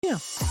Yeah.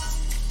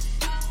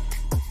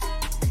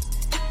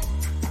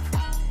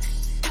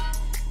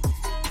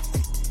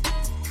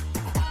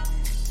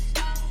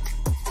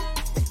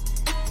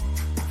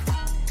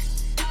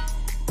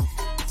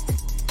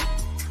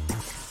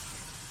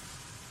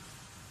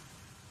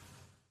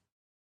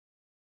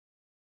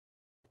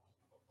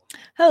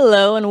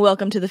 Hello and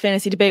welcome to the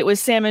Fantasy Debate with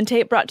Sam and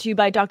Tate, brought to you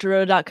by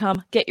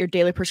drroto.com. Get your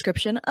daily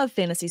prescription of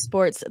fantasy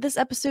sports. This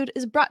episode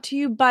is brought to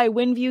you by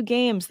WinView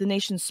Games, the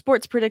nation's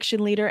sports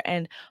prediction leader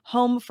and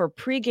home for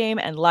pregame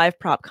and live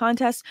prop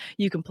contests.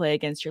 You can play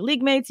against your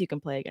league mates, you can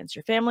play against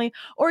your family,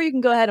 or you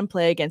can go ahead and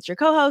play against your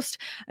co-host.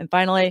 And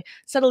finally,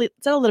 settle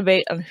the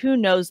debate on who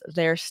knows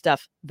their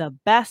stuff the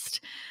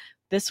best.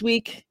 This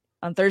week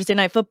on Thursday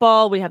Night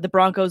Football, we have the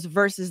Broncos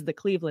versus the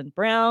Cleveland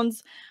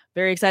Browns.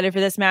 Very excited for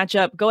this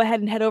matchup. Go ahead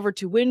and head over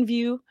to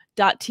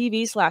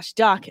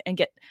winview.tv/doc and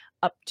get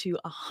up to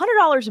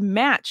 $100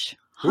 match.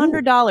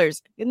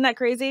 $100. Isn't that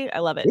crazy? I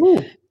love it.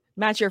 Ooh.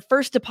 Match your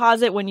first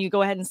deposit when you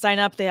go ahead and sign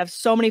up. They have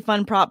so many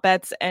fun prop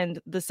bets and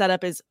the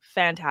setup is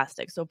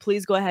fantastic. So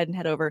please go ahead and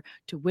head over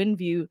to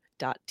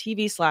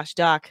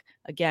winview.tv/doc.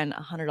 Again,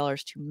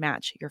 $100 to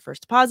match your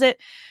first deposit.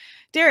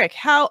 Derek,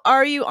 how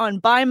are you on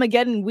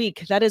Buy-Mageddon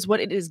week? That is what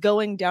it is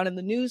going down in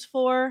the news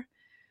for.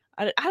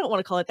 I don't want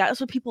to call it that. That's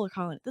what people are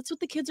calling it. That's what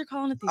the kids are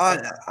calling it these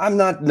days. I'm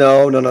not.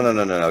 No.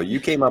 You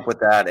came up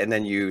with that, and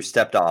then you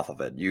stepped off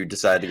of it. You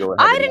decided to go ahead.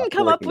 I didn't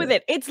come up with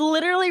it. It's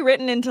literally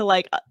written into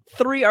like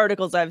 3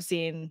 articles I've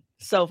seen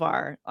so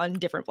far on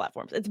different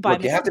platforms. It's by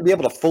Look, you have to be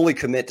able to fully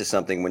commit to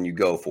something when you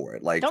go for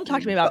it. Like, don't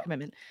talk to me about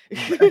commitment.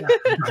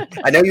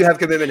 I know you have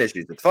commitment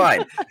issues. It's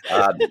fine.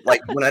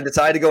 Like when I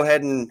decided to go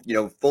ahead and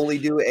fully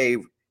do a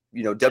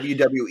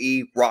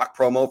WWE Rock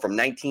promo from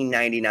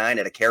 1999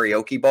 at a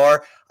karaoke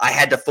bar, I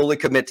had to fully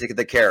commit to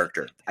the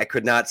character. I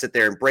could not sit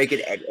there and break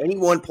it at any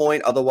one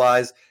point.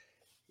 Otherwise,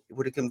 it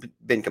would have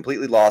been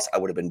completely lost. I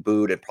would have been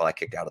booed and probably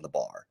kicked out of the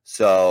bar.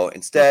 So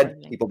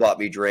instead, people bought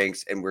me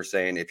drinks and we're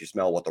saying, if you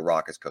smell what the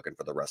Rock is cooking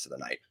for the rest of the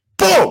night.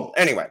 Boom!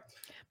 Anyway.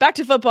 Back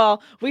to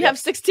football. We have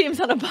 6 teams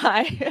on a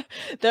bye.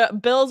 The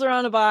Bills are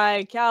on a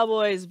bye.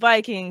 Cowboys,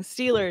 Vikings,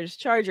 Steelers,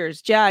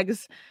 Chargers,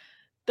 Jags.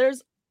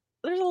 There's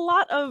a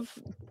lot of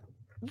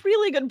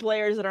really good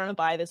players that are on a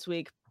bye this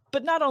week.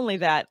 But not only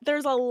that,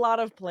 there's a lot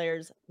of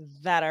players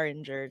that are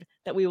injured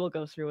that we will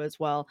go through as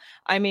well.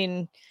 I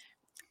mean,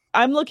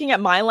 I'm looking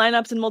at my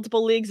lineups in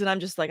multiple leagues and I'm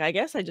just like, I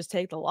guess I just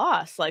take the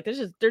loss. Like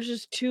there's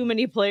just too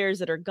many players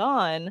that are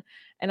gone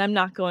and I'm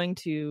not going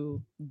to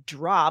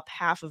drop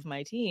half of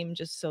my team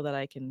just so that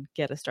I can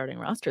get a starting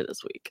roster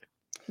this week.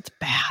 It's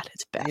bad.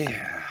 It's bad.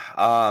 Yeah.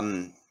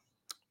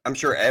 I'm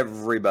sure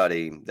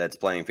everybody that's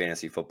playing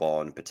fantasy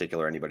football, in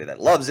particular, anybody that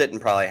loves it and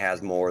probably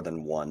has more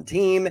than one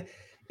team,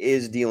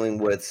 is dealing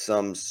with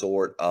some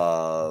sort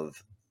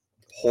of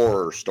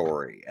horror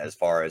story as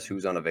far as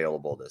who's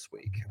unavailable this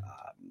week.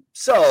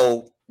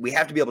 So we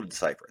have to be able to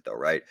decipher it, though,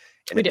 right?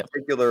 And in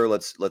particular,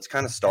 let's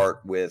kind of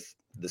start with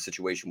the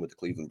situation with the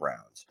Cleveland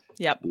Browns.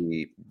 Yep.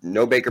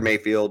 No Baker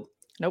Mayfield.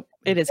 Nope.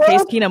 It is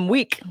Case Keenum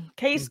week.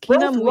 Case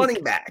Keenum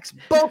week.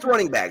 Both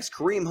running backs,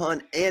 Kareem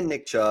Hunt and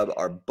Nick Chubb,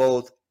 are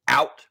both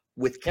out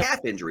with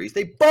calf injuries.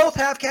 They both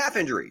have calf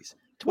injuries.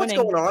 What's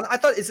going on? I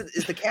thought, is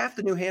the calf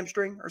the new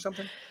hamstring or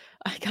something?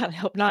 I gotta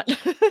hope not.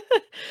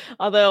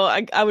 Although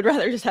I would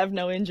rather just have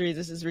no injuries.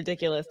 This is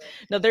ridiculous.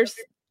 No, there's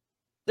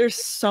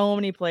so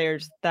many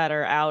players that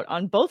are out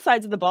on both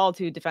sides of the ball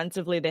too.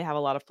 Defensively, they have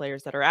a lot of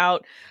players that are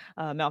out.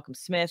 Malcolm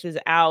Smith is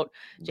out.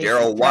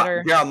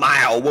 Jeremiah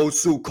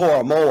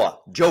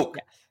Owusu-Koramoah. Joke.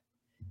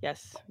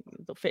 Yes,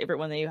 the favorite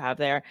one that you have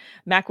there.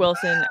 Mac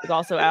Wilson is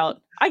also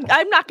out.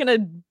 I'm not going to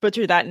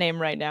butcher that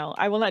name right now.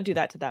 I will not do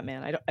that to that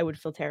man. I would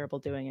feel terrible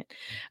doing it.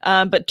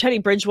 But Teddy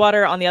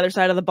Bridgewater on the other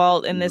side of the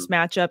ball in this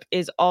matchup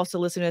is also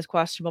listed as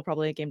questionable,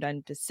 probably a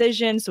game-time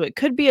decision. So it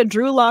could be a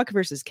Drew Lock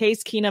versus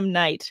Case Keenum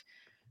night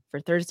for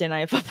Thursday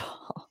Night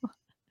Football.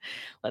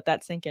 Let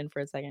that sink in for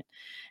a second.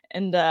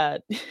 And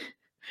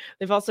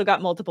they've also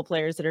got multiple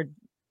players that are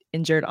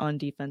injured on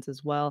defense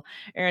as well.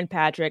 Aaron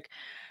Patrick,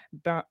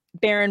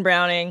 Baron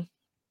Browning.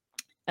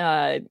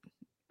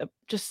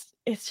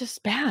 It's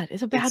just bad.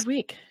 It's a bad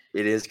week.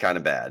 It is kind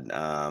of bad.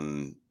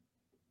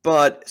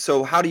 But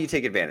so how do you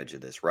take advantage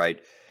of this, right?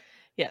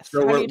 Yes.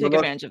 So how do you take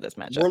advantage of this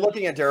matchup? We're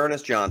looking at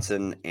D'Ernest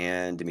Johnson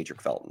and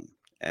Demetric Felton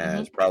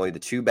as probably the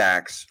 2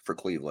 backs for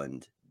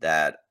Cleveland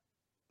that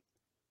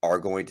are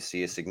going to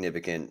see a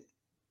significant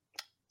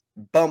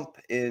bump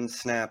in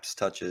snaps,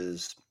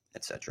 touches,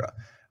 etc.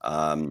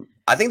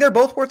 I think they're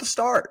both worth a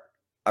start.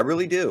 I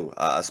really do.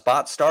 A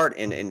spot start,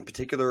 in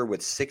particular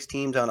with 6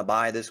 teams on a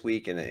bye this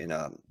week and in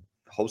a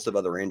host of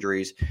other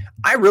injuries.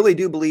 I really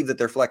do believe that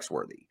they're flex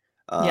worthy.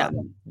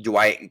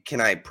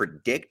 Can I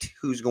predict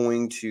who's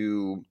going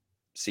to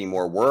see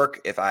more work?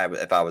 If I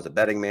was a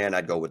betting man,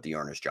 I'd go with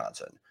D'Ernest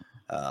Johnson.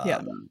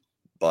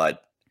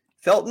 But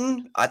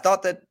Felton, I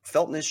thought that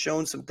Felton has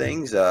shown some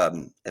things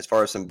as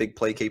far as some big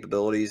play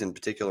capabilities, in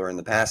particular in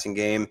the passing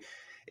game.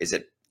 Is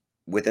it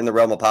within the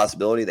realm of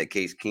possibility that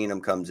Case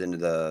Keenum comes into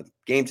the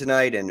game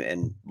tonight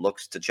and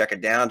looks to check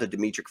it down to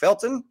Demetric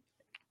Felton?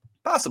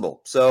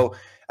 Possible. So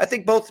I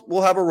think both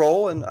will have a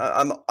role, and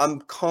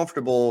I'm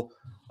comfortable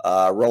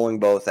rolling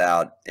both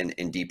out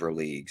in deeper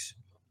leagues.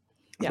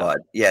 Yeah. But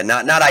yeah,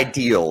 not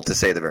ideal to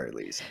say the very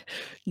least.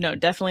 No,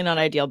 definitely not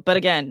ideal. But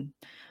again,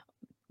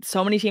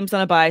 so many teams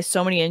on a bye,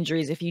 so many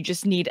injuries. If you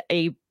just need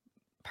a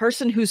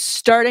person who's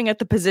starting at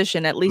the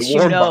position, at least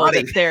you know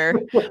that they're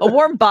a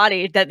warm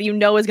body that you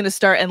know is going to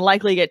start and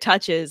likely get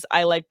touches.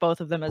 I like both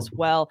of them as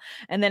well.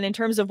 And then in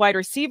terms of wide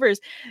receivers,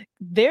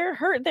 they're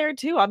hurt there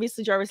too.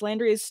 Obviously, Jarvis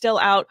Landry is still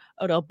out.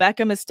 Odell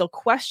Beckham is still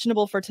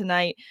questionable for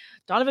tonight.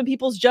 Donovan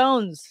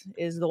Peoples-Jones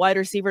is the wide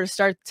receiver to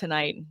start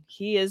tonight.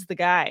 He is the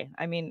guy.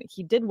 I mean,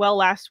 he did well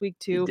last week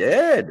too.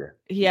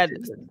 He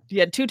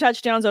had 2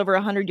 touchdowns, over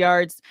 100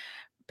 yards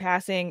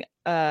passing.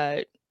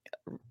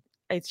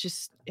 It's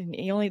just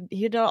he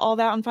did all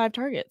that on 5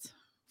 targets,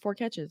 4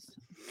 catches.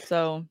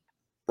 So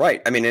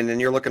right. I mean, and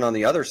then you're looking on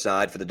the other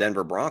side for the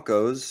Denver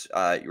Broncos.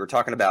 You were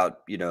talking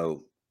about,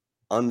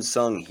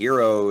 unsung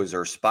heroes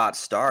or spot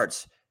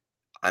starts.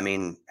 I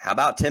mean, how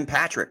about Tim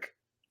Patrick?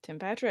 Tim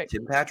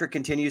Patrick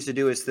continues to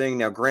do his thing.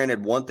 Now,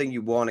 granted, one thing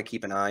you want to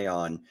keep an eye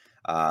on,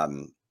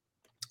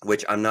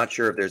 which I'm not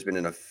sure if there's been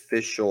an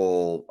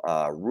official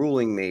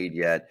ruling made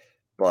yet,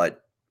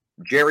 but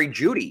Jerry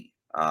Jeudy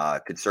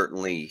could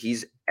certainly,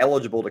 he's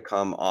eligible to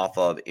come off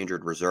of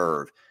injured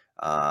reserve,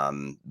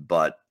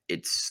 but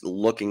it's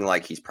looking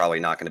like he's probably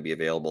not going to be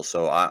available.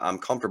 So I'm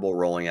comfortable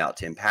rolling out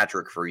Tim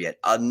Patrick for yet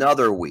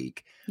another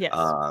week. Yes.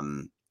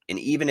 And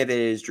even if it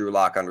is Drew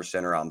Lock under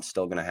center, I'm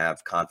still going to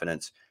have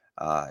confidence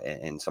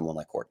in someone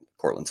like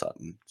Courtland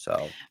Sutton.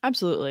 So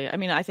absolutely. I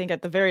mean, I think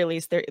at the very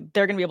least they're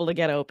going to be able to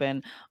get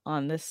open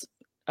on this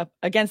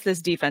against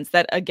this defense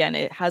that, again,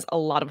 it has a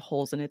lot of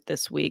holes in it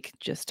this week,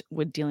 just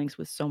with dealings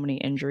with so many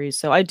injuries.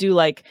 So I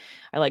like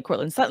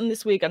Courtland Sutton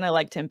this week, and I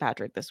like Tim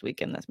Patrick this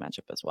week in this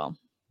matchup as well.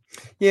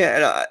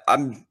 Yeah,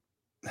 and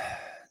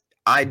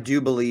I do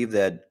believe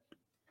that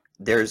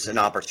there's an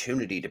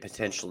opportunity to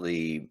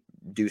potentially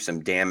do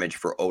some damage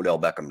for Odell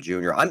Beckham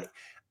Jr.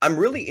 I'm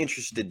really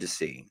interested to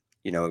see,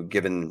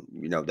 given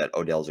that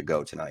Odell's a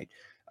go tonight,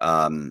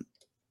 to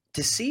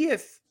see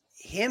if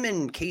him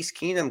and Case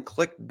Keenum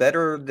clicked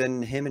better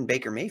than him and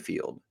Baker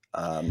Mayfield.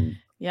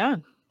 Yeah,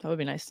 that would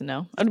be nice to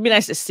know. It would be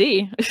nice to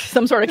see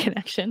some sort of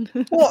connection.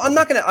 Well, I'm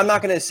not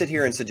gonna sit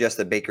here and suggest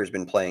that Baker's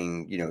been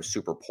playing,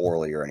 super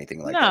poorly or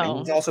anything like that. And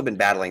he's also been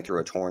battling through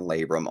a torn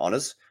labrum on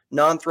his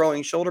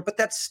non-throwing shoulder, but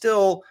that's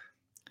still,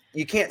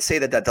 you can't say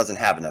that doesn't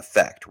have an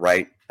effect,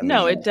 right?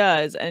 No, it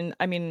does. And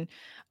I mean,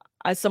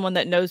 as someone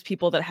that knows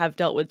people that have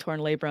dealt with torn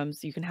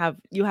labrums, you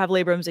have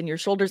labrums in your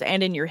shoulders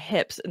and in your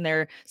hips, and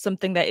they're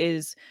something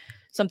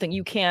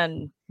you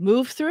can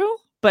move through,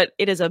 but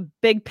it is a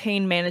big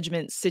pain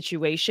management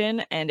situation,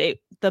 and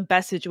the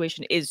best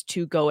situation is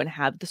to go and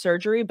have the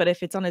surgery. But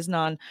if it's on his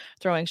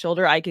non-throwing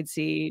shoulder, I could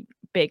see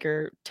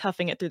Baker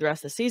toughing it through the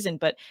rest of the season,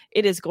 but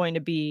it is going to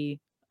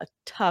be a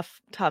tough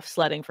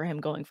sledding for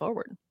him going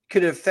forward.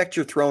 Could it affect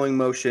your throwing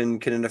motion?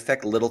 Can it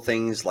affect little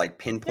things like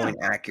pinpoint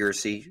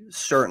accuracy?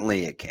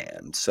 Certainly it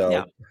can.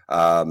 So,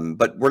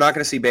 but we're not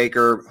going to see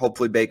Baker.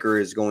 Hopefully Baker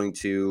is going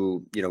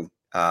to,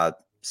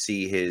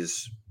 see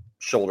his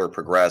shoulder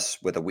progress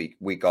with a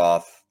week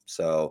off.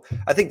 So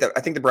I think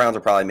the Browns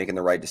are probably making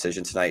the right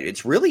decision tonight.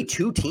 It's really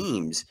 2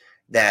 teams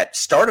that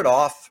started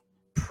off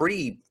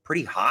pretty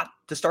hot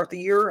to start the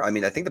year. I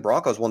mean, I think the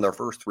Broncos won their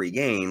first 3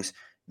 games.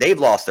 They've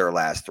lost their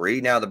last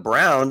 3. Now the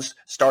Browns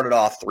started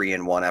off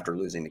 3-1 after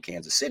losing to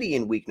Kansas City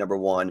in week number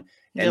 1,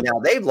 and now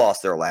they've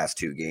lost their last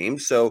 2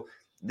 games. So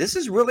this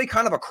is really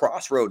kind of a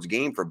crossroads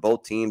game for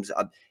both teams.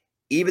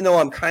 Even though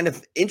I'm kind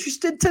of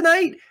interested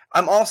tonight,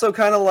 I'm also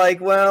kind of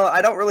like, well,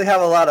 I don't really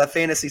have a lot of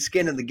fantasy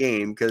skin in the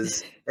game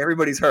because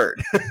everybody's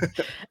hurt.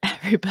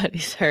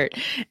 Everybody's hurt.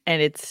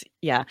 And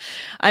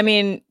I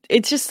mean,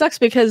 it just sucks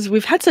because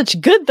we've had such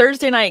good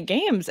Thursday night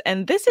games,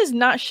 and this is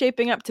not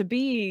shaping up to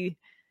be,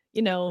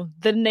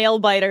 the nail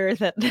biter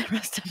that the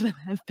rest of them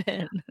have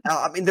been.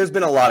 I mean, there's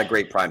been a lot of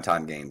great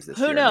primetime games this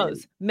year. Who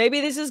knows? Maybe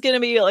this is going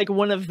to be like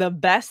one of the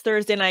best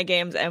Thursday night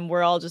games, and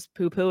we're all just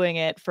poo-pooing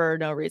it for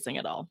no reason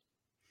at all.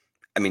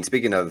 I mean,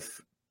 speaking of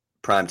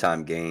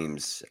primetime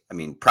games, I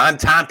mean,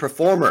 primetime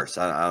performers.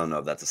 I don't know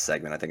if that's a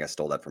segment. I think I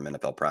stole that from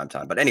NFL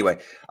Primetime. But anyway,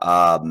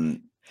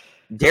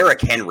 Derrick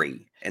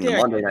Henry in the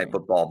Monday Night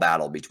Football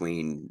battle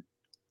between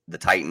the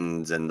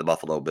Titans and the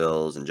Buffalo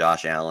Bills, and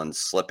Josh Allen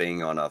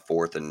slipping on a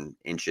 4th and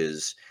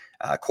inches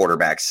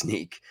quarterback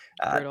sneak.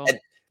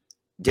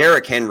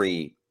 Derrick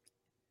Henry,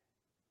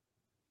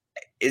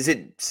 is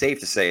it safe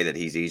to say that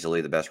he's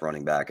easily the best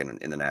running back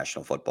in the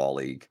National Football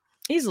League?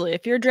 Easily.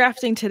 If you're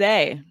drafting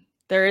today,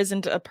 there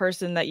isn't a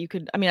person that you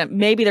could, I mean,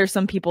 maybe there's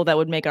some people that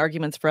would make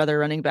arguments for other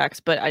running backs,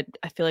 but I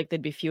feel like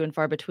they'd be few and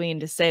far between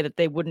to say that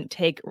they wouldn't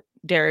take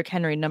Derrick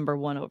Henry number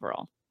 1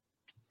 overall.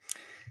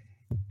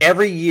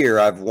 Every year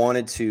I've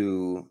wanted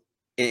to,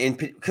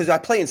 because I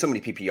play in so many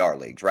PPR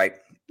leagues, right?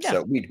 Yeah.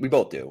 So we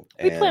both do.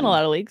 We play in a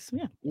lot of leagues.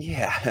 Yeah.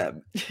 Yeah.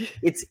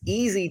 It's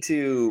easy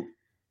to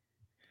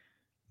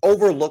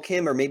overlook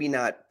him or maybe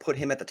not put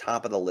him at the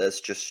top of the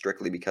list just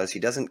strictly because he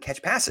doesn't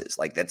catch passes.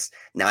 Like that's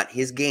not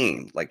his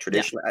game. Like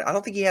traditionally, I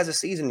don't think he has a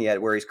season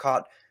yet where he's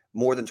caught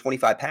more than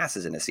 25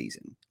 passes in a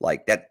season.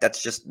 Like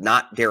that's just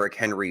not Derrick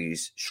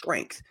Henry's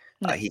strength.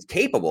 No. He's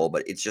capable,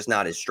 but it's just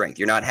not his strength.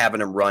 You're not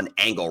having him run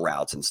angle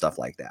routes and stuff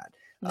like that.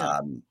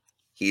 No.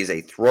 He is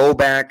a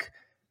throwback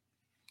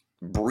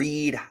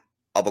breed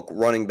of a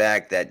running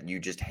back that you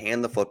just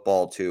hand the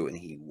football to and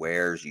he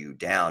wears you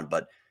down.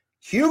 But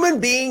human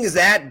beings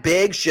that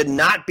big should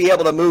not be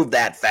able to move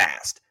that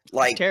fast.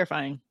 Like, it's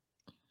terrifying.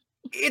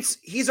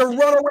 He's a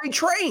runaway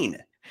train.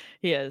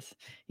 He is.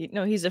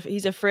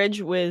 He's a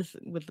fridge with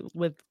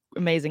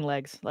amazing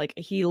legs. Like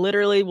he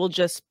literally will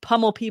just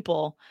pummel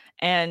people,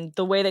 and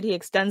the way that he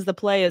extends the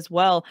play as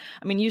well.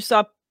 I mean, you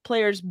saw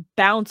players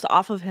bounce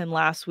off of him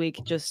last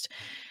week, just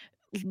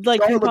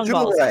like ping pong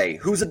balls.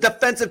 Who's a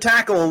defensive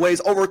tackle and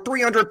weighs over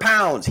 300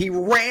 pounds. He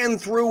ran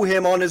through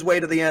him on his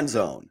way to the end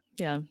zone.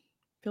 Yeah,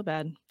 feel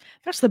bad.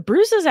 Gosh, the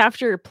bruises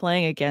after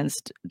playing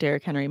against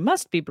Derrick Henry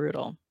must be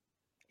brutal.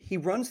 He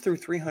runs through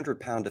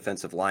 300-pound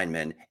defensive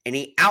linemen, and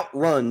he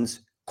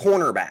outruns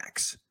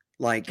cornerbacks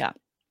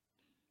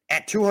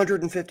at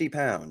 250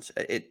 pounds.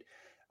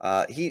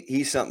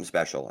 He's something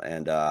special.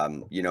 And,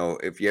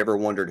 if you ever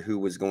wondered who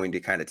was going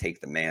to kind of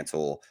take the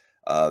mantle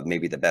of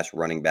maybe the best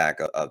running back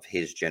of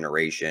his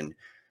generation,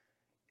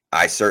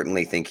 I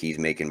certainly think he's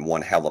making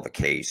one hell of a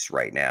case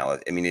right now.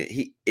 I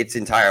mean, it's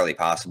entirely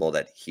possible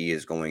that he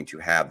is going to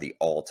have the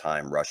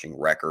all-time rushing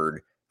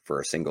record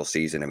for a single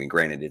season. I mean,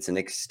 granted, it's an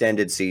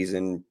extended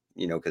season,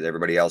 because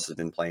everybody else has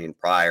been playing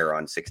prior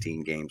on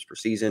 16 games per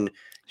season.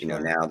 Sure.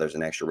 Now there's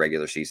an extra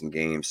regular season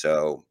game.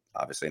 So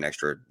obviously an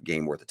extra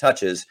game worth of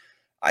touches.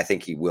 I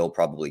think he will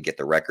probably get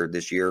the record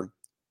this year.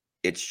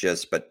 It's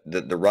just, but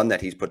the run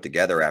that he's put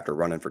together after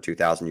running for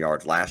 2,000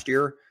 yards last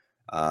year,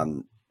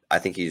 I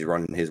think he's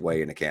running his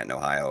way into Canton,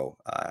 Ohio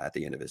at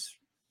the end of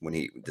when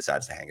he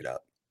decides to hang it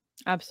up.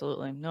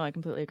 Absolutely. No, I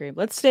completely agree.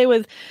 Let's stay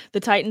with the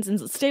Titans and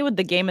let's stay with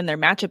the game and their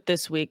matchup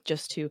this week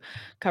just to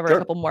cover a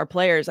couple more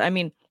players. I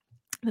mean,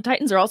 the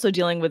Titans are also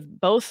dealing with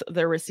both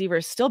their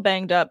receivers still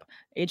banged up.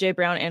 A.J.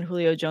 Brown and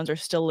Julio Jones are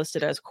still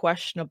listed as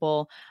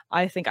questionable.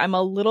 I think I'm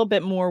a little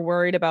bit more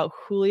worried about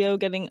Julio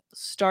getting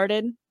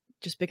started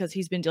just because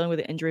he's been dealing with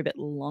the injury a bit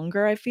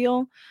longer, I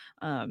feel.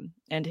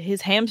 And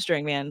his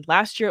hamstring, man,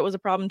 last year it was a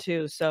problem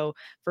too. So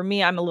for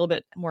me, I'm a little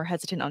bit more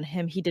hesitant on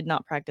him. He did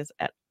not practice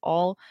at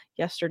all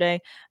yesterday.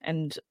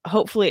 And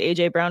hopefully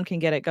A.J. Brown can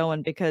get it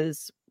going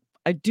because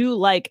I do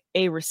like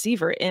a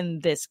receiver in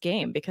this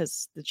game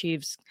because the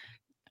Chiefs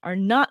are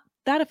not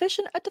that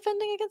efficient at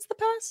defending against the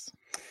pass.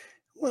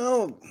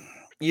 Well,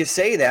 you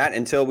say that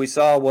until we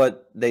saw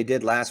what they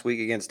did last week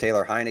against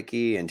Taylor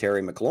Heineke and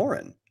Terry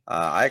McLaurin.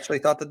 I actually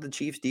thought that the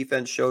Chiefs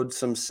defense showed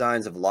some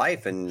signs of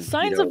life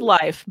of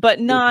life, but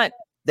not.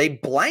 They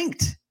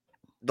blanked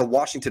the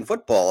Washington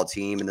football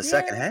team in the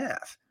second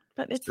half.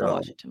 But it's the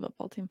Washington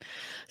football team.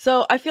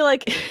 So I feel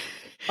like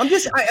I'm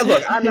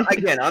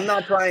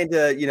not trying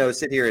to,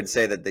 sit here and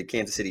say that the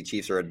Kansas City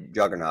Chiefs are a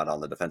juggernaut on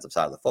the defensive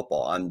side of the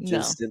football. I'm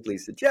just simply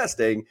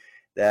suggesting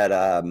that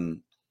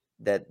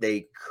that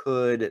they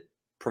could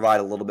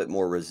provide a little bit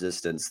more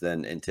resistance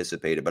than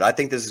anticipated. But I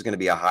think this is going to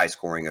be a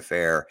high-scoring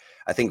affair.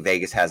 I think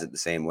Vegas has it the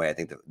same way. I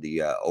think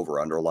the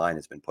over-under line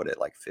has been put at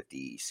like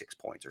 56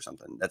 points or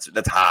something. That's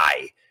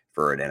high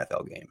for an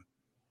NFL game.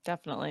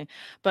 Definitely.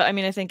 But I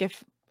mean, I think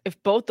if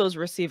both those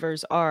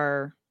receivers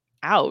are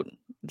out,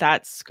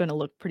 that's going to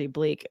look pretty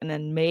bleak. And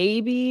then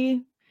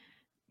maybe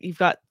you've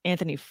got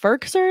Anthony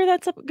Firkser.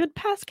 That's a good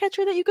pass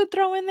catcher that you could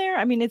throw in there.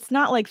 I mean, it's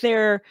not like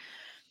they're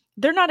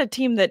not a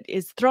team that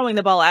is throwing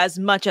the ball as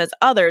much as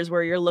others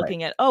where you're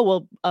looking at,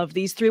 of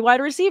these three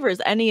wide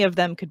receivers, any of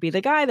them could be the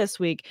guy this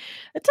week.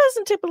 It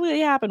doesn't typically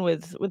happen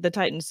with the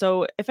Titans.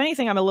 So if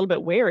anything, I'm a little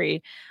bit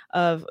wary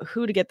of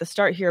who to get the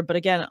start here. But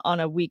again, on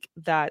a week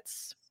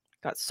that's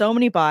got so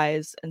many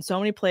buys and so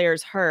many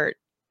players hurt,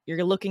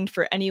 you're looking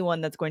for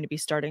anyone that's going to be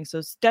starting. So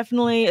it's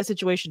definitely a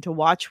situation to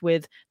watch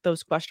with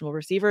those questionable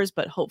receivers,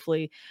 but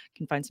hopefully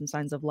can find some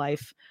signs of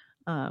life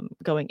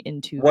going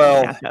into.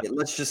 Well,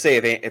 let's just say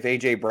if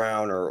A.J.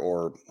 Brown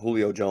or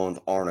Julio Jones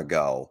aren't a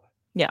go,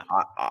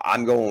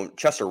 I'm going.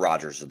 Chester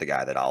Rogers is the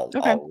guy that I'll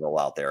roll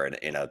out there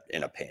in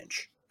a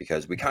pinch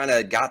because we kind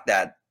of got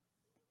that,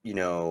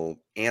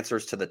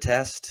 answers to the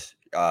test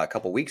a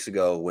couple weeks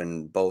ago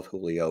when both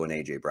Julio and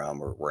A.J. Brown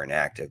were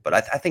inactive. But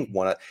I think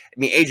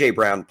A.J.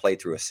 Brown played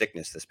through a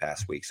sickness this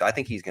past week, so I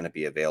think he's going to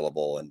be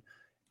available. And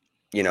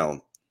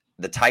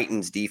the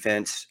Titans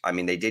defense, I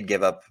mean, they did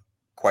give up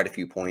quite a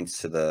few points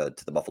to the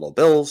Buffalo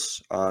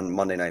Bills on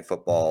Monday Night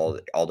Football,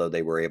 although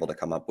they were able to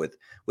come up with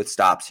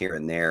stops here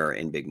and there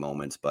in big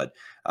moments. But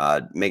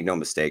make no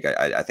mistake,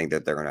 I think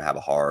that they're going to have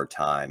a hard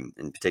time,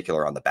 in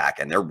particular on the back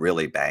end. They're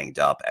really banged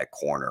up at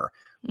corner,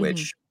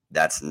 which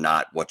that's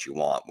not what you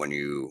want when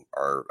you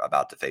are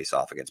about to face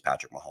off against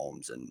Patrick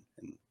Mahomes and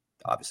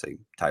obviously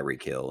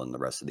Tyreek Hill and the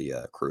rest of the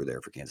crew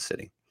there for Kansas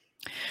City.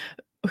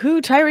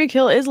 Who Tyreek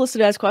Hill is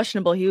listed as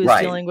questionable. He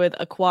was dealing with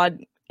a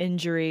quad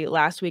injury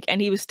last week,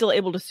 and he was still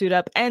able to suit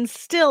up and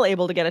still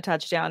able to get a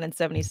touchdown and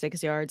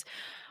 76 yards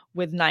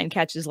with 9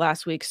 catches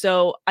last week.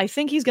 So I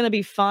think he's going to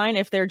be fine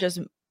if they're just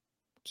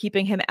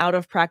keeping him out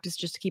of practice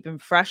just to keep him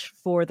fresh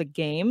for the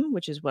game,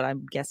 which is what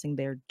I'm guessing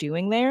they're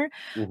doing there.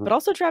 Mm-hmm. But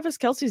also Travis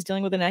Kelce's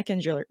dealing with a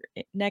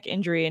neck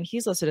injury, and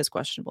he's listed as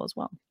questionable as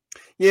well.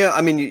 Yeah,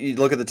 I mean, you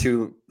look at the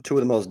two of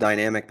the most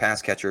dynamic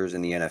pass catchers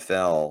in the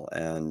NFL,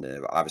 and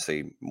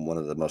obviously one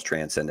of the most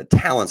transcendent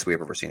talents we've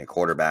ever seen at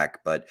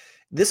quarterback. But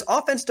this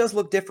offense does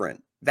look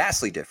different,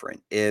 vastly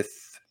different.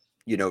 If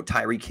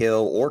Tyreek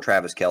Hill or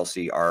Travis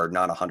Kelce are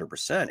not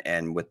 100%,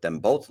 and with them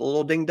both a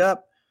little dinged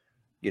up,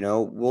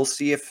 we'll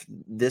see if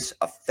this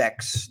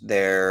affects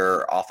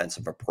their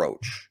offensive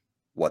approach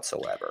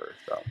whatsoever.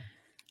 So,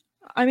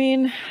 I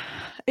mean,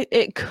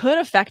 it could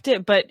affect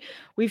it, but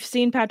we've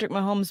seen Patrick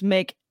Mahomes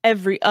make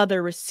every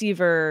other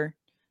receiver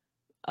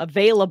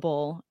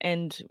available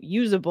and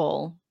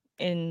usable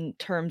in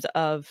terms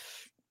of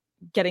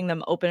getting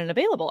them open and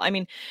available. I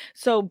mean,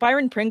 so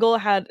Byron Pringle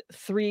had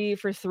 3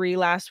 for 3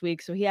 last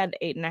week, so he had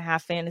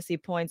 8.5 fantasy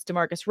points.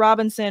 Demarcus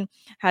Robinson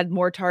had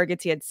more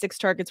targets. He had 6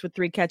 targets with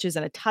 3 catches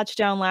and a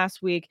touchdown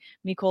last week.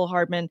 Mecole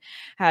Hardman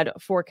had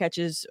 4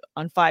 catches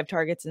on 5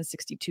 targets and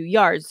 62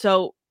 yards.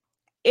 So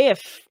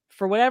if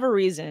for whatever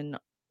reason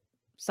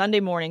Sunday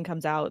morning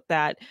comes out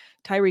that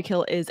Tyreek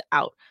Hill is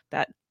out,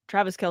 that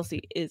Travis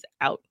Kelce is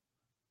out,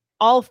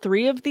 all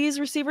 3 of these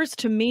receivers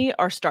to me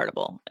are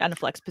startable at a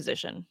flex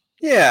position.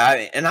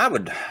 Yeah,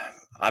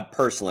 I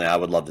personally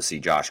would love to see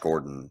Josh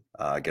Gordon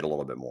get a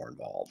little bit more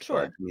involved.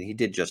 Sure. But, I mean, he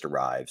did just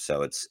arrive,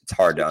 so it's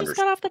hard to understand. He just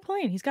got off the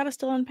plane. He's got to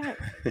still unpack.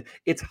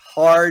 It's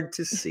hard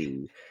to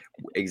see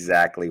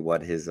exactly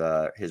what his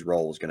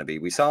role is going to be.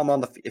 We saw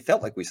him it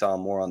felt like we saw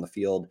him more on the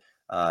field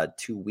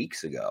 2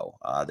 weeks ago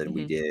than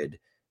we did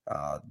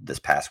this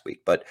past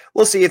week. But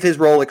we'll see if his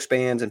role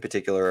expands, in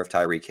particular if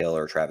Tyreek Hill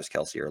or Travis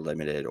Kelce are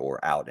limited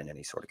or out in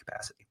any sort of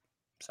capacity.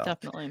 So,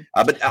 definitely.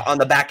 But on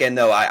the back end,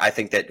 though, I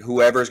think that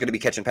whoever is going to be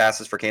catching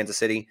passes for Kansas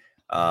City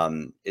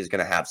is going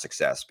to have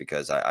success,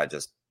 because I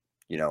just,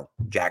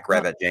 Jack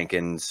Revett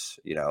Jenkins,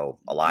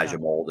 Elijah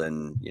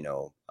Molden,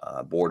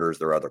 Borders,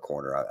 their other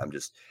corner. I'm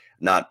just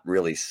not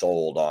really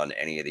sold on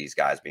any of these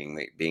guys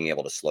being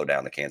able to slow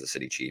down the Kansas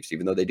City Chiefs,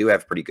 even though they do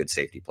have pretty good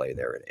safety play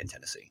there in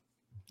Tennessee.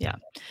 Yeah.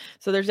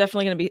 So there's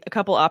definitely going to be a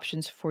couple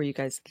options for you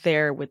guys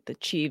there with the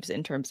Chiefs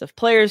in terms of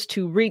players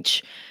to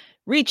reach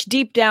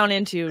deep down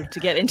to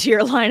get into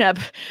your lineup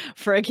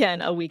for,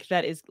 again, a week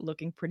that is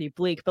looking pretty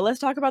bleak. But let's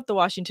talk about the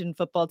Washington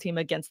football team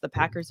against the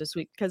Packers this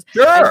week, because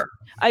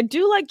I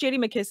do like J.D.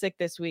 McKissic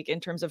this week in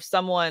terms of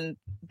someone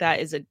that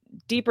is a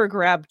deeper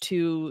grab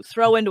to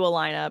throw into a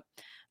lineup.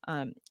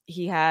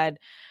 He had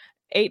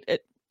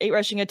 8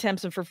 rushing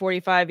attempts for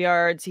 45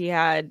 yards. He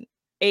had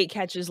 8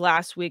 catches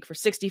last week for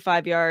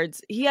 65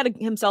 yards. He had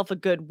himself a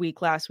good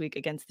week last week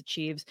against the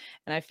Chiefs,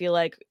 and I feel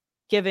like,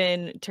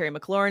 given Terry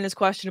McLaurin is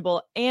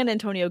questionable and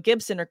Antonio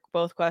Gibson are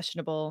both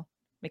questionable,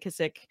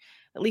 McKissic,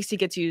 at least he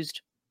gets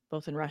used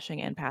both in rushing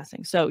and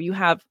passing. So you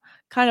have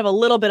kind of a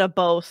little bit of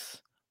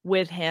both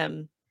with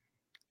him.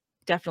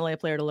 Definitely a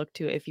player to look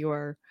to if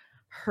you're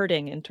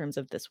hurting in terms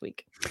of this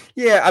week.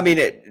 Yeah, I mean,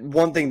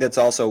 one thing that's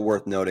also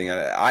worth noting,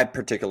 I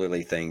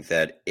particularly think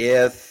that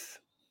if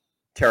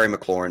Terry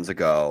McLaurin's a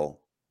go,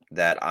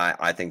 that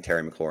I think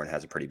Terry McLaurin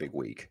has a pretty big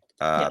week.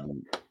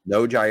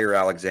 No Jair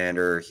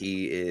Alexander.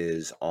 He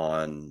is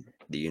on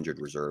the injured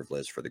reserve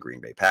list for the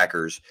Green Bay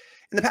Packers.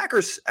 And the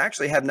Packers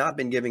actually have not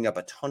been giving up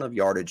a ton of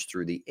yardage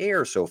through the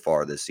air so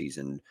far this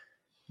season.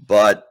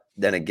 But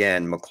then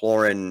again,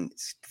 McLaurin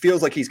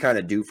feels like he's kind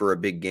of due for a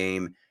big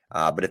game.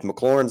 But if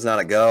McLaurin's not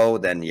a go,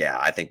 then yeah,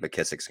 I think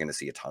McKissic's going to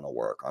see a ton of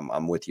work.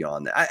 I'm with you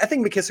on that. I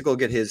think McKissic will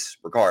get his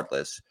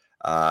regardless,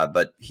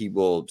 but he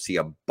will see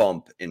a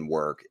bump in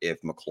work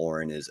if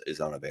McLaurin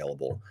is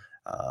unavailable.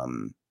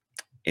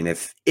 And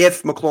if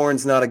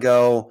McLaurin's not a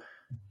go,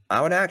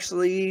 I would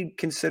actually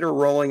consider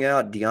rolling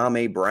out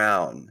De'Ami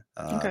Brown,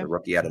 the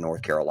rookie out of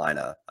North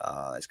Carolina,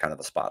 as kind of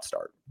a spot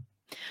start.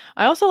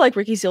 I also like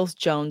Ricky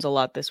Seals-Jones a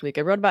lot this week.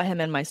 I wrote about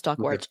him in my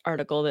Stockwatch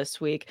article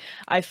this week.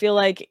 I feel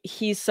like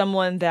he's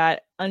someone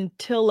that,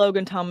 until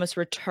Logan Thomas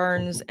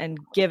returns, and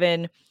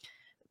given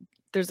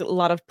there's a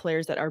lot of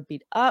players that are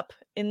beat up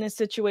in this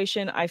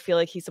situation, I feel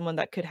like he's someone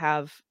that could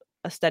have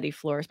a steady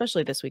floor,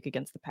 especially this week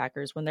against the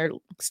Packers when they're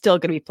still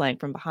going to be playing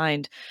from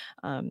behind.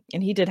 And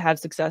he did have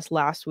success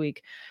last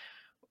week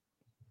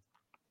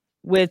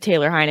with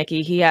Taylor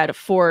Heineke. He had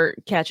 4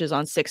 catches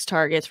on 6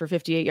 targets for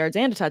 58 yards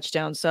and a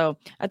touchdown. So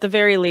at the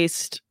very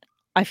least,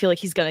 I feel like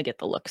he's going to get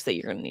the looks that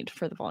you're going to need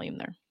for the volume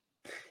there.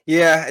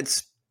 Yeah,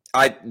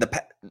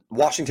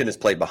 Washington has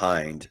played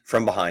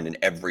from behind in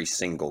every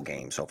single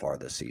game so far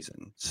this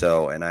season.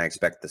 So, and I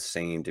expect the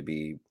same to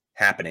be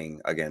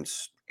happening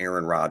against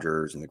Aaron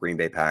Rodgers and the Green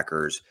Bay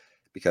Packers,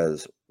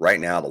 because right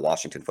now the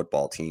Washington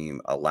football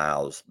team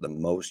allows the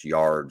most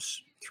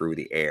yards through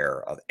the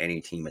air of any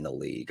team in the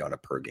league on a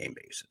per game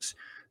basis.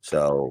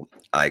 So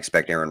I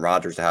expect Aaron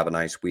Rodgers to have a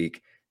nice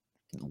week.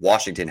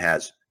 Washington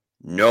has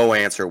no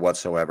answer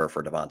whatsoever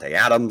for Devontae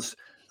Adams,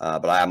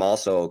 but I am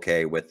also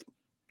okay with,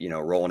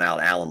 rolling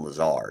out Alan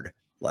Lazard.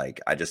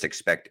 Like, I just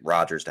expect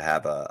Rodgers to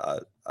have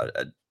a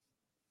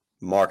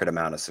marked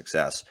amount of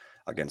success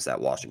against that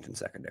Washington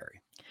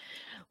secondary.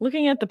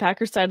 Looking at the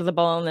Packers side of the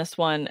ball on this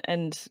one,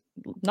 and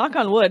knock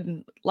on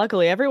wood,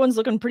 luckily everyone's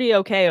looking pretty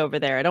okay over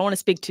there. I don't want to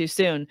speak too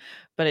soon,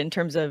 but in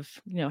terms of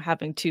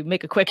having to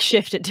make a quick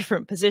shift at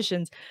different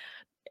positions,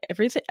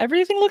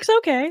 everything looks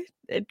okay.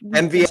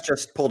 MVS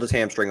just pulled his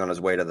hamstring on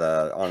his way to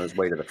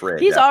the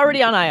fridge. He's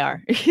already on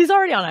IR. He's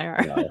already on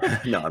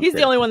IR. No, he's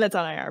the only one that's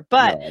on IR.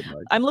 But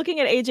I'm looking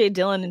at AJ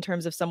Dillon in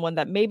terms of someone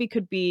that maybe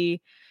could be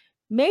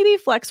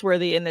flex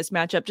worthy in this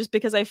matchup, just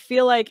because I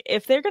feel like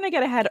if they're going to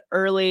get ahead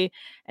early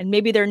and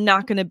maybe they're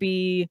not going to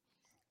be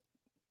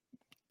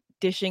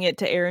dishing it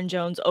to Aaron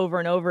Jones over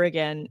and over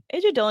again,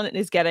 AJ Dillon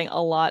is getting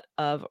a lot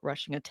of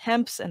rushing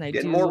attempts, and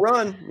more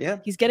run. Yeah,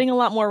 he's getting a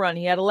lot more run.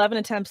 He had 11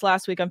 attempts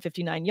last week on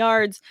 59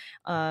 yards.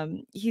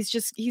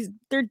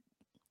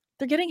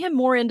 They're getting him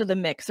more into the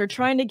mix. They're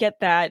trying to get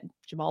that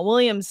Jamal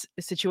Williams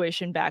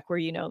situation back where,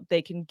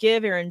 they can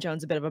give Aaron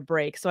Jones a bit of a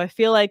break. So I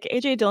feel like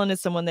AJ Dillon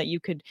is someone that you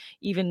could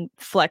even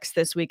flex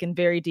this week in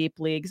very deep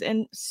leagues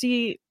and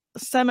see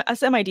a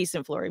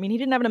semi-decent floor. I mean, he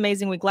didn't have an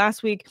amazing week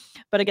last week,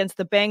 but against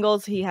the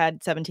Bengals, he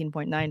had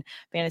 17.9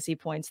 fantasy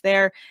points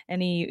there.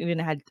 And he even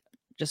had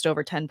just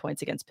over 10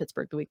 points against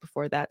Pittsburgh the week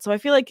before that. So I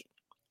feel like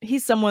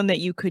he's someone that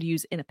you could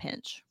use in a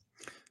pinch.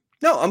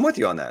 No, I'm with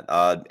you on that.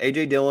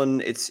 AJ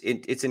Dillon, it's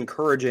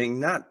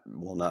encouraging, not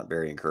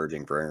very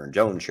encouraging for Aaron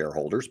Jones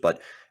shareholders, but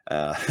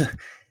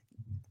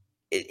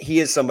he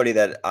is somebody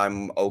that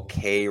I'm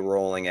okay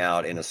rolling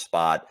out in a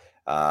spot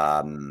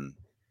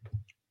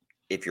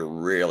if you're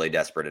really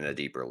desperate in a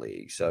deeper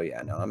league. So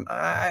yeah, no,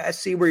 I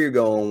see where you're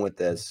going with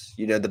this.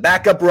 The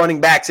backup running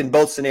backs in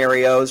both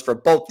scenarios for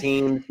both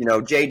teams.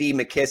 JD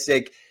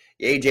McKissick,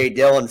 AJ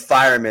Dillon,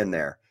 fire him in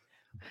there.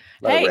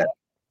 Hey.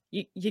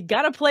 You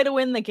got to play to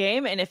win the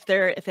game, and if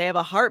they have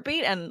a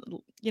heartbeat and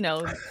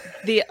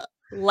the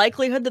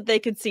likelihood that they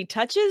could see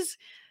touches,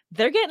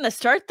 they're getting a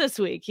start this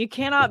week. You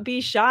cannot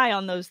be shy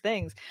on those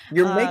things.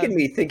 You're making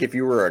me think, if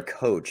you were a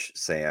coach,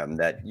 Sam,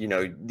 that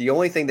the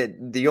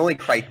only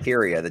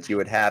criteria that you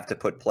would have to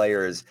put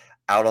players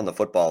out on the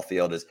football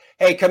field is,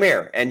 hey, come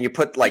here, and you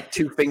put like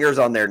 2 fingers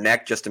on their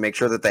neck just to make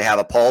sure that they have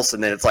a pulse,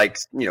 and then it's like,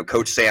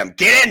 Coach Sam,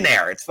 get in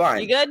there, it's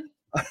fine. You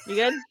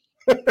good?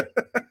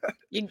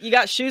 You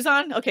got shoes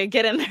on? Okay,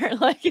 get in there.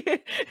 Like,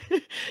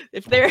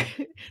 if they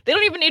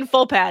don't even need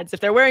full pads. If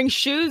they're wearing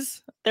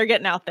shoes, they're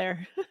getting out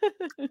there.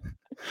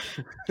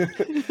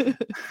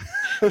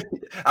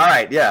 All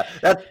right, yeah,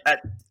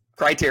 that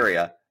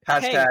criteria.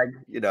 Hashtag, I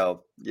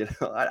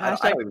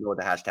don't even know what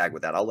the hashtag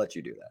with that. I'll let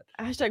you do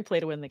that. Hashtag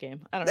play to win the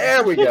game. I don't know.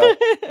 There we go.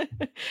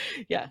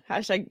 Yeah.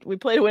 Hashtag we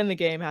play to win the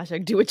game.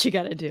 Hashtag do what you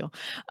got to do.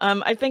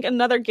 I think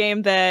another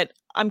game that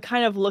I'm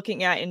kind of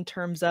looking at in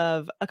terms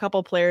of a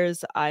couple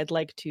players I'd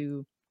like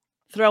to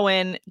throw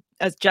in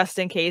as just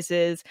in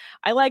cases.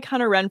 I like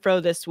Hunter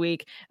Renfrow this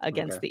week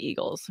against the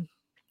Eagles.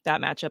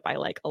 That matchup I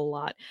like a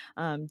lot.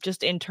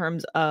 Just in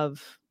terms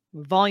of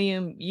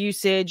volume,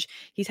 usage.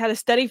 He's had a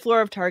steady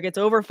floor of targets,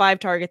 over 5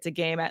 targets a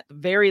game at the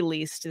very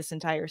least this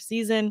entire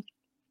season.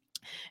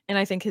 And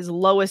I think his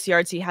lowest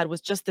yards he had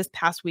was just this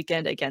past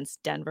weekend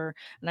against Denver.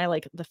 And I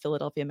like the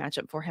Philadelphia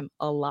matchup for him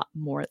a lot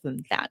more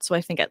than that. So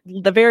I think at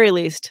the very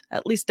least,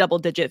 at least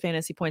double-digit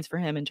fantasy points for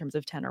him in terms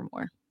of 10 or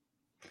more.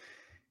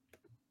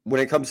 When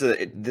it comes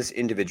to this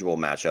individual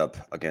matchup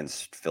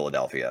against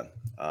Philadelphia,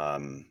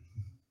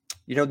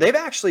 they've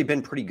actually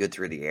been pretty good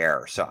through the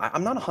air. So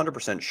I'm not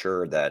 100%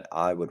 sure that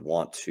I would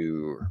want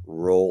to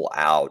roll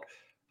out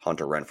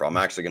Hunter Renfrow. I'm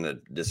actually going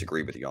to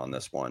disagree with you on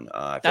this one.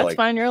 That's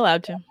fine. You're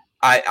allowed to.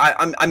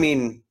 I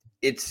mean,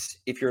 it's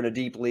if you're in a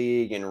deep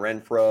league and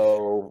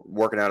Renfrow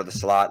working out of the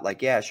slot,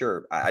 like, yeah,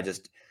 sure. I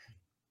just,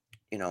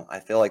 I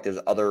feel like there's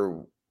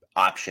other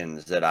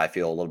options that I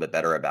feel a little bit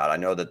better about. I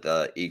know that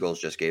the Eagles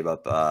just gave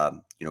up,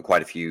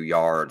 quite a few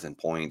yards and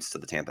points to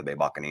the Tampa Bay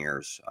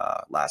Buccaneers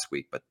last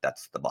week, but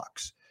that's the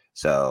Bucs.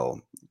 So,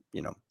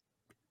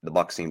 the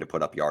Bucs seem to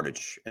put up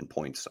yardage and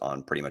points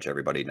on pretty much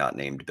everybody not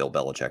named Bill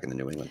Belichick in the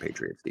New England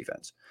Patriots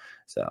defense.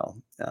 So,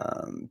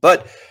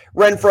 but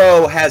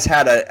Renfrow has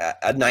had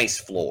a nice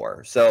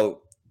floor.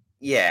 So,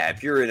 yeah,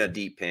 if you're in a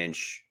deep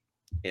pinch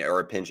or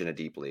a pinch in a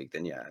deep league,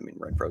 then yeah, I mean,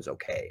 Renfrow's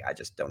okay. I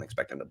just don't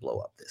expect him to blow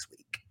up this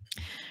week.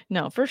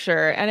 No, for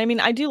sure. And I mean,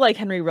 I do like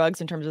Henry Ruggs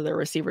in terms of their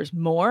receivers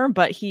more,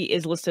 but he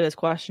is listed as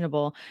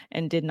questionable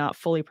and did not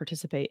fully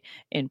participate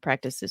in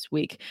practice this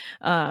week.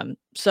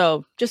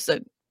 So just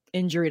an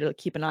injury to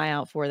keep an eye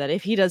out for that.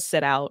 If he does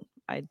sit out,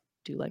 I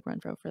do like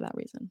Renfrow for that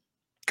reason.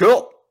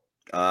 Cool.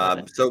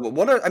 So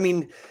what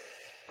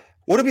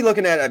are we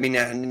looking at? I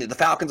mean, the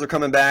Falcons are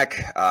coming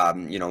back.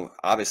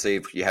 Obviously,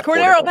 if you have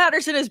Cordero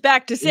Patterson is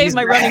back to save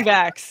my running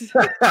backs.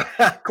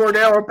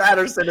 Cordero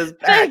Patterson is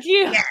back. Thank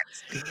you. Yes.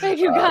 Thank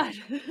you, God.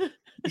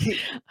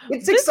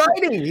 It's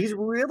exciting. He's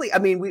really, I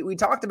mean, we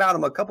talked about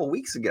him a couple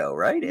weeks ago,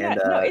 right? Yeah,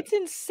 and no, it's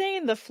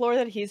insane the floor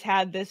that he's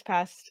had this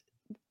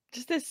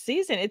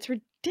season. It's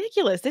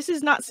ridiculous. This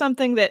is not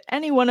something that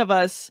any one of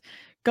us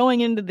going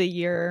into the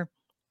year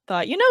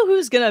thought,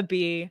 who's going to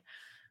be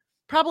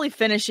probably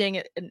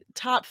finishing in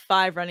top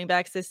 5 running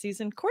backs this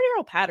season.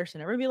 Cordero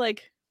Patterson. Everyone would be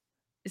like,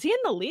 is he in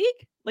the league?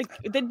 Like,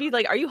 they'd be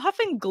like, are you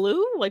huffing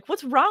glue? Like,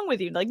 what's wrong with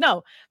you? Like,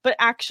 no. But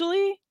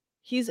actually,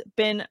 he's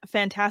been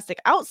fantastic.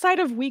 Outside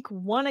of week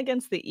 1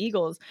 against the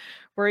Eagles,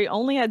 where he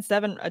only had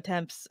 7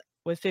 attempts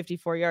with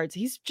 54 yards,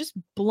 he's just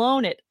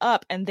blown it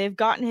up. And they've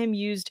gotten him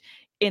used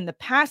in the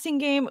passing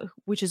game,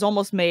 which has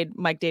almost made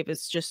Mike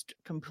Davis just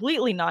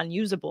completely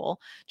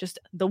non-usable. Just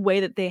the way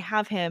that they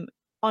have him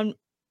on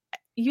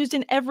used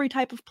in every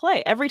type of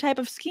play, every type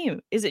of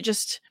scheme. Is it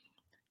just,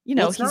 he's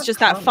just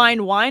that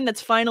fine wine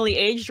that's finally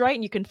aged right,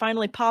 and you can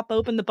finally pop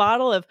open the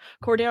bottle of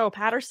Cordero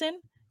Patterson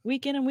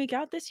week in and week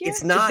out this year?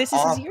 It's not. This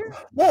is his year?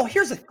 Well,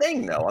 here's the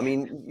thing, though. I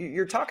mean,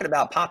 you're talking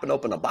about popping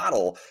open a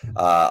bottle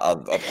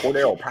of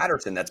Cordero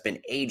Patterson that's been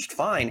aged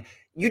fine.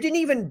 You didn't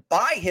even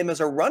buy him as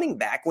a running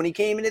back when he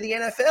came into the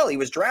NFL. He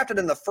was drafted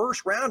in the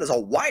first round as a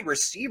wide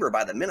receiver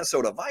by the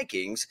Minnesota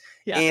Vikings.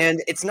 Yeah.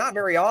 And it's not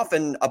very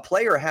often a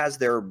player has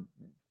their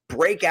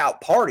breakout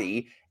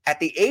party at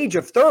the age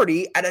of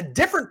 30 at a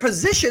different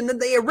position than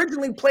they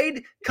originally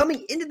played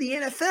coming into the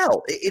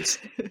NFL.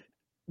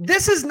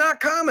 This is not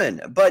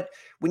common, but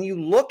when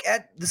you look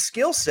at the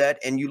skill set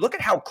and you look at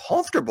how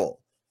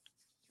comfortable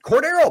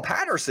Cordero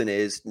Patterson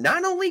is,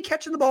 not only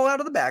catching the ball out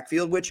of the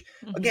backfield, which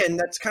again,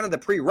 that's kind of the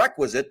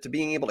prerequisite to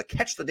being able to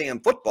catch the damn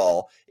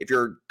football if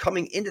you're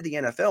coming into the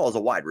NFL as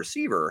a wide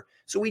receiver.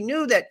 So we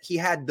knew that he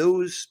had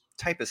those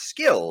type of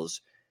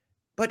skills,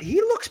 but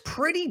he looks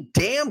pretty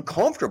damn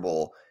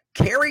comfortable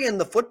carrying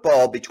the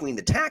football between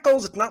the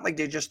tackles. It's not like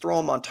they just throw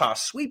him on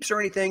toss sweeps or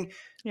anything.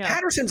 Yeah.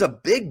 Patterson's a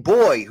big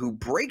boy who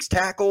breaks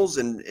tackles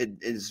and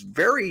is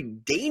very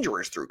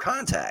dangerous through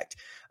contact.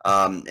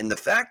 And the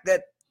fact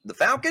that the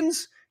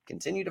Falcons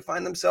continue to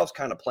find themselves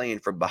kind of playing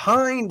from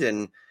behind,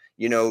 and,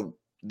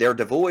 they're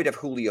devoid of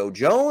Julio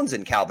Jones,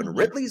 and Calvin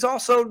Ridley's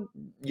also,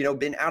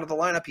 been out of the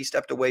lineup. He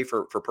stepped away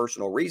for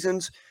personal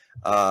reasons.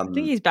 I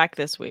think he's back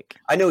this week.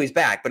 I know he's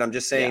back, but I'm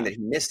just saying that he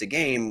missed a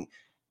game.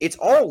 It's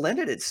all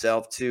lended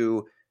itself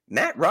to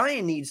Matt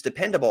Ryan needs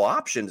dependable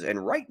options.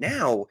 And right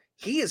now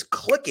he is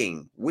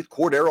clicking with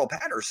Cordero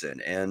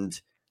Patterson. And,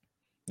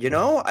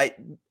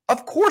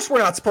 of course we're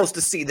not supposed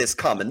to see this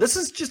coming. This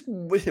is just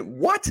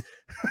what?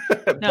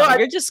 No,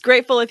 you're just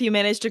grateful if you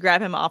manage to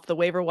grab him off the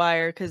waiver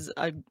wire. Because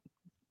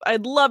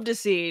I'd love to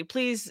see,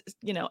 please,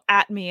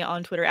 at me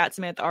on Twitter, at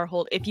Samantha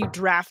Arhold, if you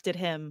drafted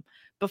him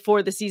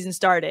before the season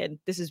started.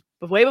 This is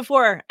way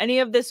before any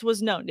of this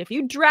was known. If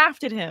you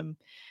drafted him,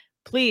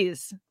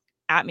 please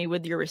at me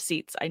with your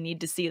receipts. I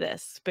need to see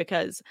this,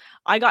 because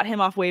I got him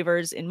off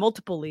waivers in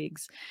multiple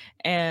leagues,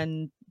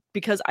 and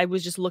because I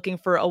was just looking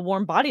for a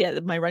warm body.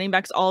 My running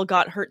backs all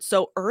got hurt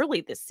so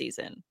early this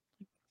season.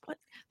 What?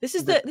 This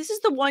is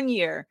the 1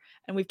 year,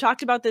 and we've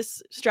talked about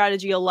this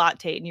strategy a lot,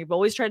 Tate, and you've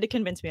always tried to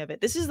convince me of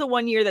it. This is the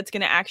 1 year that's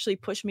going to actually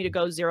push me to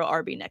go 0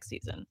 RB next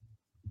season.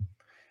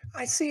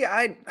 I see.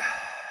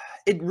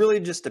 It really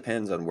just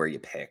depends on where you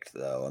picked,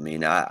 though. I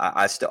mean,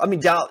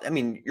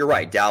 you're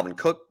right. Dalvin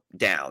Cook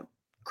down,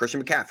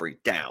 Christian McCaffrey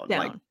down.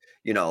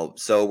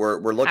 So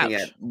we're looking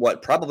at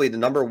what probably the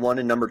number 1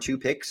 and number 2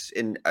 picks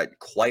in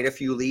quite a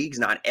few leagues,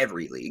 not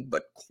every league,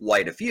 but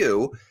quite a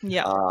few.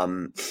 Yeah.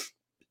 And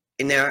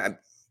now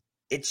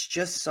it's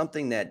just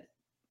something that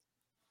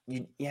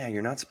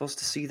you're not supposed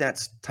to see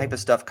that type of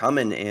stuff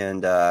coming.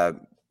 And,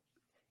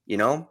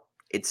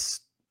 it's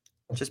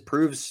just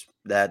proves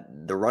that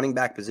the running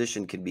back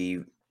position can be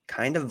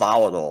kind of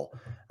volatile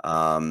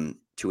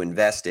to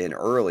invest in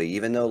early,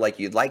 even though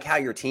you'd like how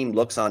your team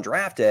looks on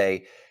draft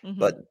day,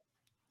 but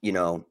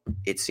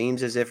it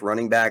seems as if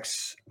running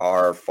backs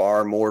are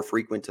far more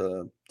frequent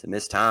to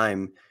miss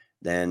time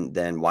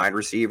than wide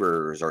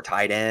receivers or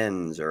tight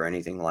ends or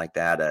anything like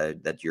that,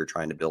 that you're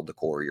trying to build the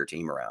core of your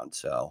team around.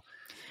 So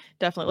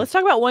definitely. Let's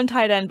talk about one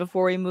tight end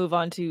before we move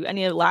on to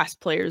any of the last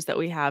players that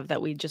we have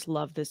that we just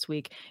love this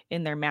week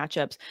in their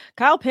matchups.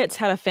 Kyle Pitts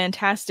had a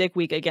fantastic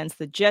week against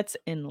the Jets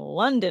in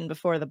London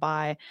before the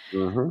bye.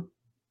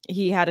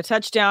 He had a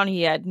touchdown.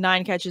 He had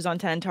 9 catches on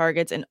 10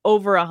 targets and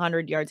over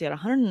 100 yards. He had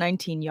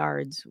 119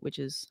 yards, which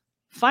is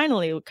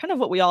finally kind of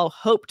what we all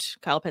hoped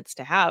Kyle Pitts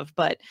to have.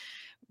 But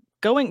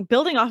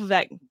building off of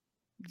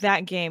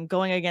that game,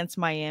 going against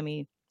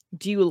Miami,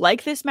 do you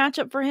like this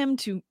matchup for him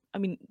to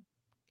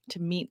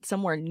meet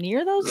somewhere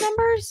near those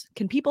numbers?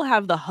 Can people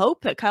have the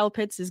hope that Kyle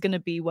Pitts is going to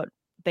be what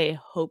they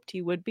hoped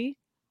he would be?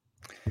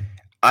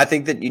 I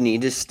think that you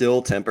need to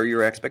still temper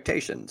your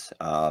expectations.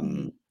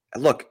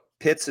 Look,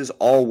 Pitts is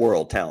all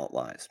world talent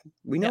wise.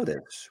 We know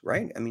this,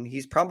 right? I mean,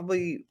 he's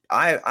probably,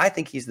 I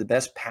think he's the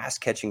best pass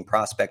catching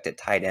prospect at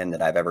tight end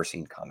that I've ever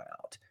seen come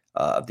out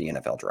of the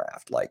NFL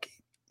draft.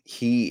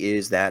 He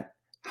is that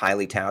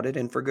highly touted,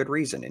 and for good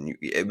reason. And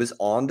it was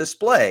on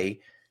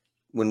display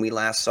when we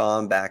last saw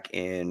him back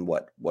in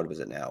what was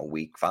it now?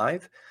 Week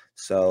 5.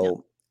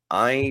 So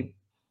I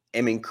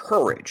am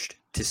encouraged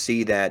to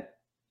see that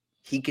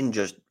he can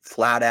just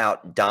flat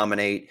out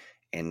dominate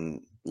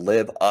and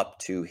live up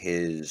to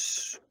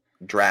his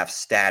draft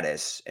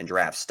status and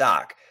draft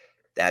stock.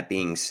 That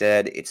being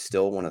said, it's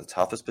still one of the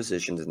toughest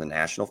positions in the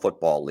National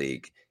Football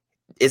League.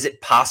 is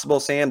it possible,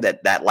 Sam,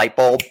 that light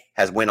bulb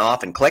has went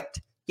off and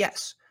clicked?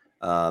 Yes.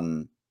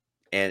 And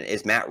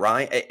is Matt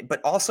Ryan,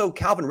 but also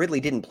Calvin Ridley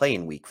didn't play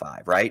in week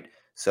 5, right?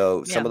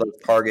 So some of those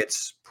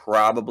targets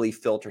probably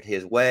filtered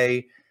his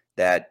way.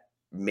 That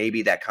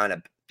maybe that kind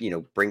of,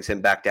 brings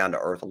him back down to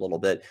earth a little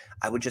bit.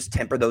 I would just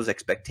temper those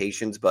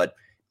expectations. But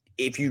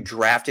if you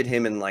drafted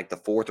him in like the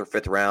 4th or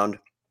 5th round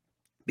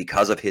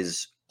because of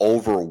his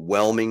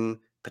overwhelming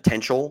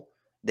potential,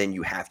 then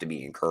you have to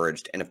be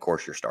encouraged. And of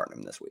course, you're starting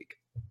him this week.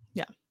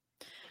 Yeah.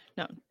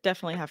 No,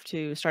 definitely have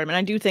to start him. And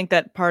I do think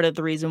that part of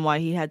the reason why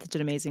he had such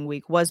an amazing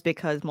week was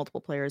because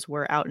multiple players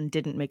were out and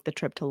didn't make the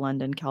trip to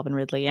London. Calvin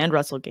Ridley and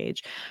Russell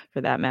Gage,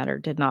 for that matter,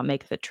 did not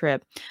make the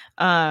trip.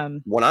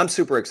 What I'm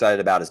super excited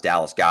about is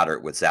Dallas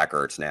Goedert with Zach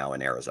Ertz now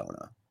in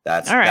Arizona.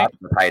 That's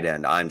the tight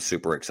end I'm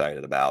super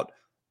excited about.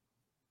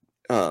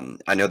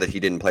 I know that he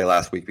didn't play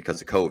last week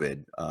because of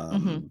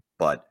COVID,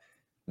 but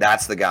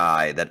that's the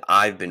guy that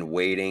I've been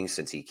waiting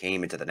since he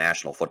came into the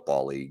National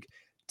Football League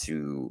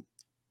to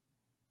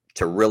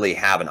really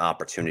have an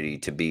opportunity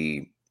to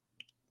be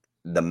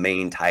the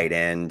main tight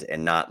end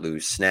and not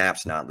lose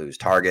snaps, not lose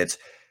targets.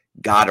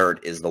 Goddard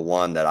is the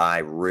one that I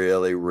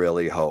really,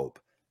 really hope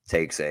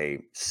takes a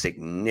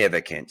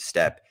significant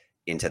step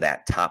into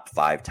that top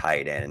 5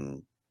 tight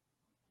end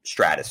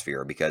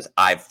stratosphere, because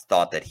I've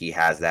thought that he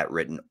has that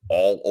written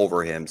all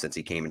over him since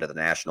he came into the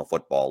National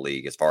Football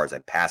League as far as a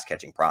pass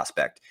catching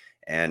prospect.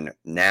 And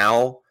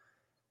now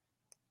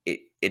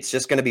it's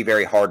just going to be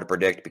very hard to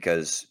predict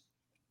because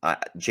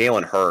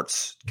Jalen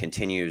Hurts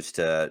continues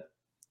to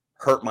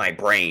hurt my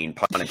brain,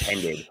 pun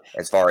intended,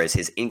 as far as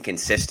his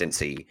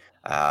inconsistency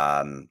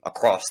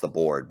across the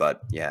board.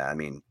 But yeah, I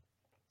mean,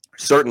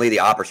 certainly the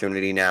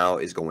opportunity now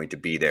is going to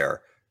be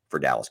there for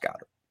Dallas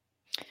Goedert.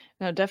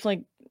 No,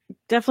 definitely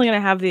going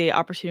to have the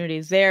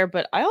opportunities there.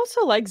 But I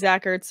also like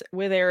Zach Ertz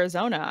with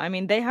Arizona. I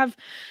mean, they have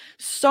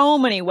so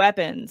many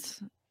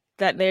weapons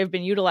that they've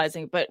been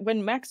utilizing. But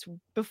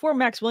before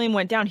Max Williams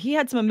went down, he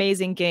had some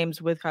amazing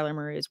games with Kyler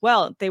Murray as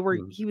well.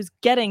 He was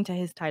getting to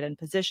his tight end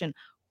position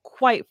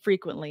quite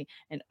frequently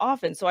and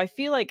often. So I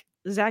feel like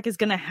Zach is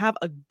going to have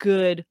a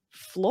good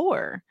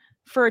floor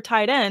for a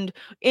tight end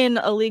in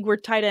a league where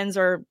tight ends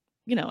are,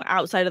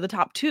 outside of the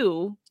top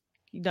 2,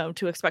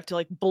 to expect to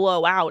like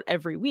blow out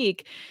every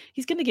week.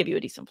 He's going to give you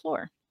a decent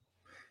floor.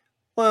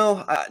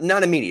 Well,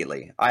 not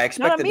immediately. I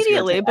expect not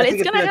immediately, but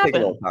it's going to happen. Take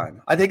a little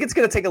time. I think it's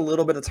going to take a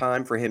little bit of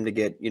time for him to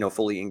get,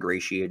 fully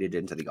ingratiated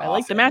into the offense. I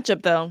like the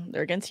matchup though.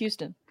 They're against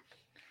Houston.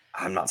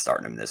 I'm not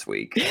starting him this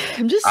week.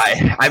 I'm just.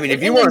 I mean,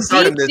 if you want to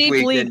start him this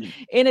week, then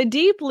in a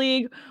deep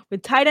league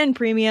with tight end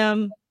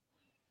premium,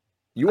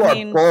 you are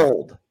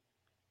bold.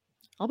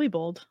 I'll be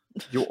bold.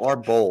 You are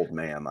bold,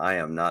 ma'am. I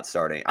am not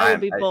starting. I will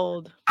be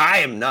bold. I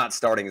am not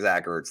starting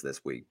Zach Ertz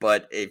this week.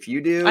 But if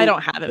you do, I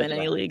don't have him in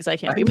any leagues. I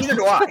can't be bold.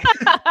 Neither do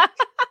I.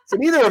 So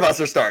neither of us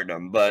are starting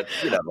him. But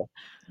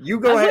you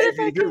go ahead.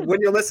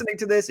 When you're listening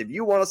to this, if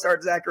you want to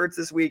start Zach Ertz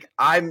this week,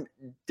 I'm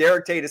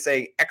Derek Tate to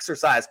say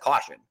exercise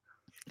caution.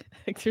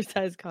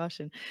 Exercise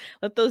caution.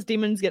 Let those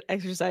demons get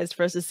exercised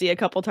for us to see a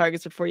couple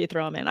targets before you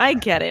throw him in. I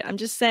get it. I'm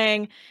just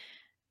saying,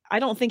 I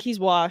don't think he's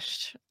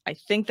washed. I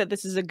think that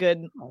this is a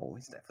good. Oh,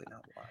 he's definitely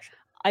not washed.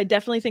 I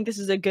definitely think this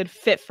is a good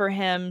fit for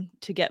him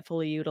to get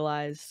fully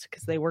utilized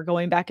because they were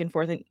going back and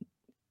forth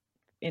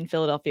in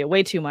Philadelphia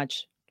way too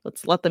much.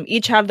 Let's let them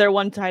each have their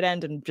one tight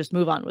end and just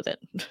move on with it.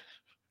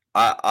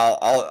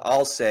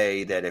 I'll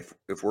say that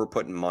if we're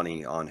putting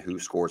money on who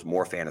scores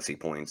more fantasy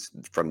points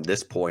from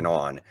this point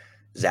on,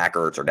 Zach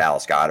Ertz or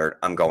Dallas Goedert,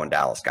 I'm going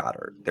Dallas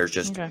Goedert.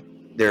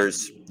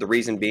 There's the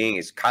reason being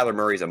is Kyler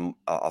Murray's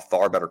a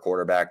far better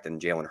quarterback than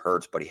Jalen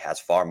Hurts, but he has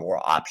far more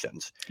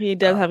options. He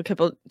does have a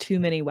couple too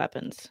many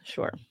weapons,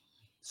 sure.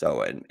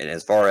 So, and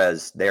as far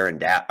as there in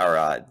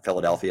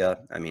Philadelphia,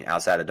 I mean,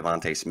 outside of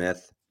Devontae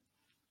Smith,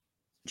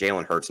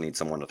 Jalen Hurts needs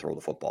someone to throw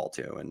the football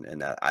to,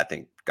 and I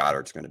think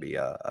Goddard's going to be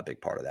a big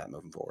part of that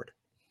moving forward.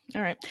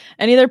 All right.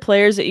 Any other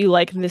players that you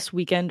like this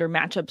weekend or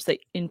matchups that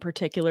in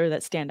particular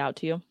that stand out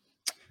to you?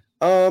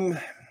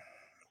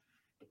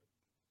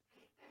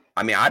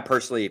 I mean, I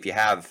personally, if you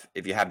have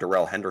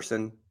Darrell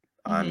Henderson,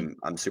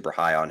 I'm super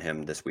high on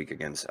him this week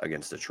against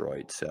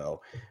Detroit.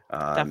 So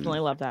definitely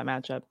love that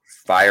matchup.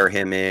 Fire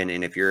him in,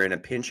 and if you're in a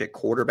pinch at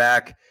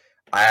quarterback,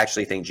 I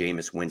actually think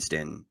Jameis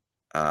Winston.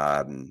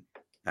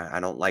 I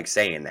don't like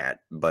saying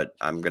that, but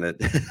I'm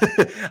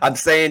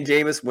saying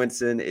Jameis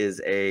Winston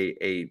is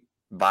a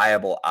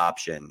viable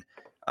option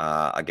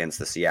against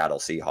the Seattle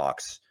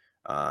Seahawks.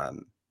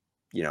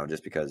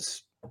 Just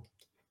because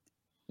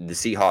the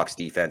Seahawks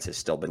defense has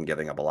still been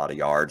giving up a lot of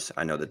yards.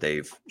 I know that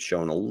they've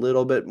shown a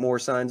little bit more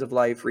signs of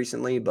life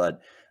recently,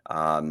 but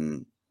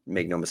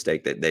make no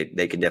mistake that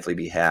they can definitely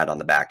be had on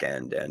the back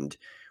end. And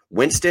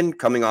Winston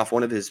coming off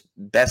one of his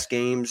best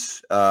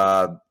games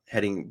prior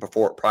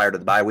to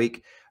the bye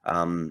week.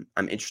 I'm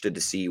interested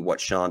to see what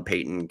Sean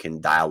Payton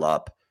can dial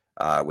up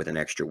with an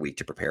extra week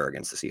to prepare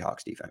against the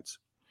Seahawks defense.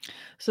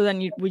 So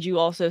then would you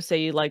also say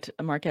you liked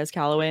Marquez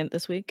Callaway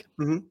this week?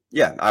 Mm-hmm.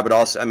 Yeah, I would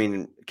also,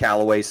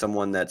 Callaway,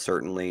 someone that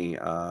certainly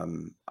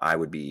I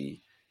would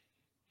be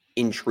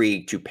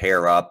intrigued to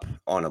pair up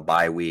on a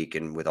bye week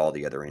and with all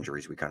the other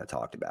injuries we kind of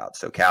talked about.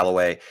 So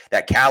Callaway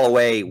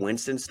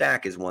Winston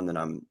stack is one that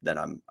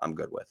I'm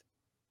good with.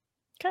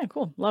 Okay,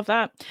 cool. Love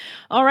that.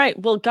 All right.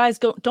 Well, guys,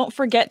 don't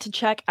forget to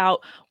check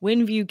out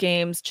WinView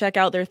Games. Check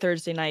out their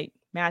Thursday night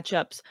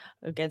matchups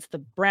against the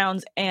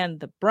Browns and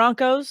the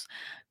Broncos.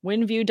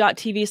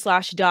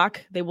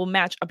 WinView.tv/doc. They will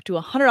match up to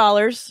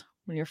 $100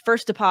 when your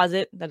first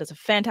deposit. That is a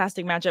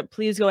fantastic matchup.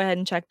 Please go ahead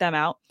and check them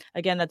out.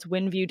 Again, that's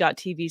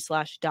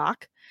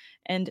WinView.tv/doc.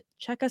 And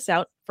check us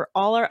out for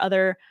all our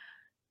other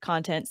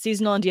content,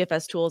 seasonal and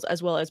DFS tools,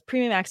 as well as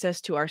premium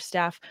access to our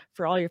staff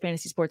for all your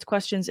fantasy sports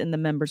questions in the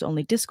members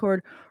only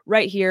Discord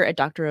right here at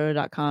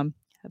drroto.com.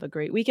 Have a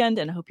great weekend,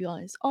 and I hope you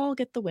guys all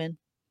get the win.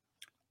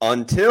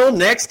 Until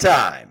next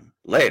time,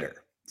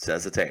 later,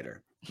 says the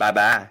Tater.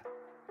 Bye-bye.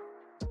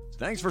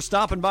 Thanks for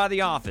stopping by the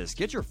office.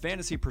 Get your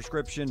fantasy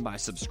prescription by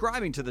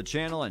subscribing to the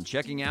channel and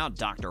checking out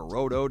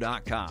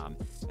drroto.com.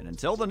 And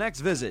until the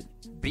next visit,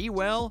 be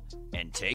well and take